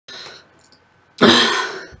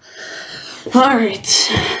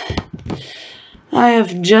Alright. I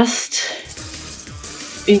have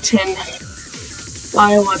just beaten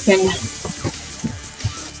BIOWEAPON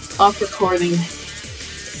off recording.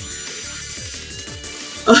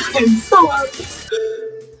 I'm so happy.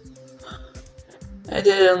 I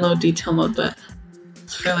did it in low detail mode, but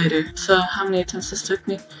it's for later. So, how many attempts this took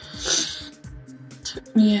me? It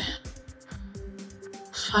took me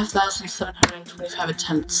 5,725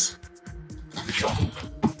 attempts.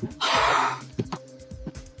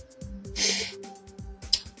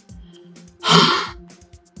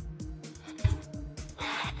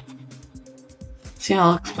 See,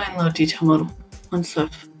 I'll explain low detail mode once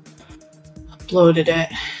I've uploaded it.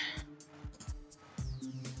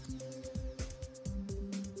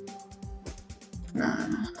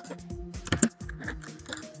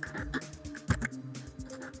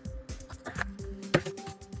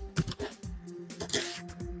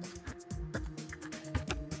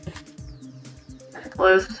 Well,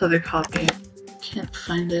 there's this other copy. Can't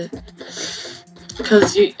find it.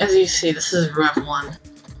 Because, as you see, this is Rev 1.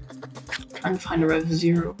 Trying to find a Rev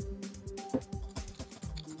 0.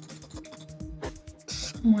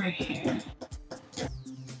 Somewhere here.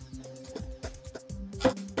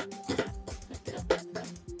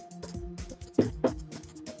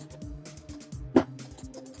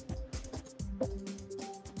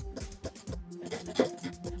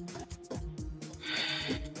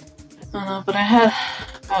 I don't know, but I had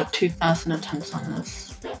about 2,000 attempts on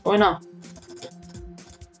this. Oh no.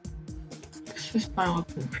 This is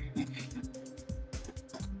BIOWEAPON Verifieed.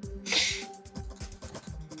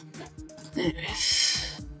 Anyways.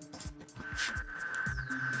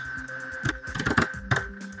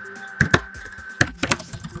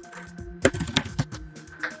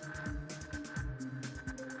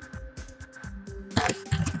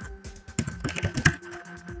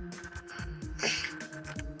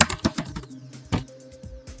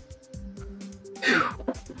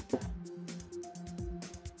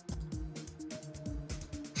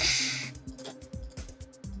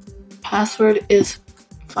 Password is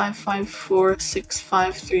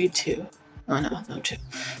 5546532. Oh no, no 2.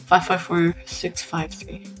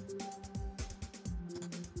 554653.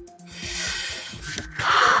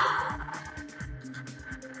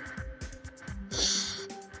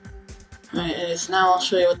 Alright, anyways, now I'll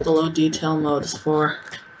show you what the low detail mode is for.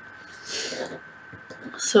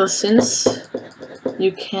 So since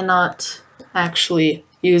you cannot actually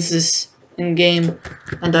use this in game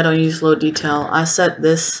and I don't use low detail, I set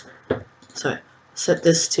this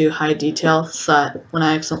to high detail so that when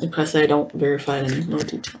I accidentally press it I don't verify it in low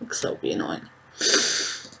detail because that would be annoying.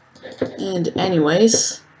 And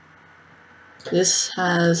anyways, this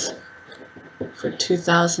has for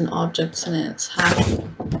 2,000 objects in it. It's half the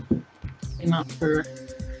amount for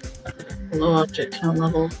low object count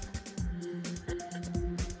level.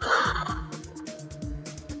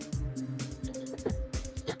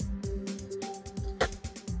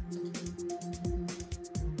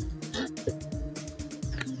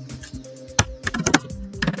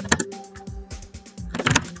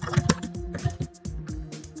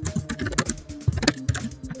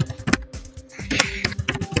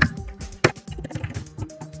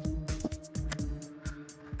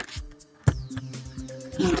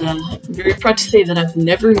 And I'm very proud to say that I've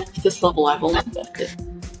never reached this level, I've only left it.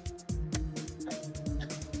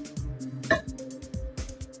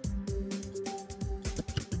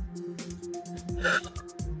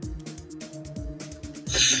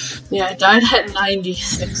 Yeah, I died at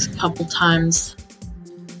 96 a couple times.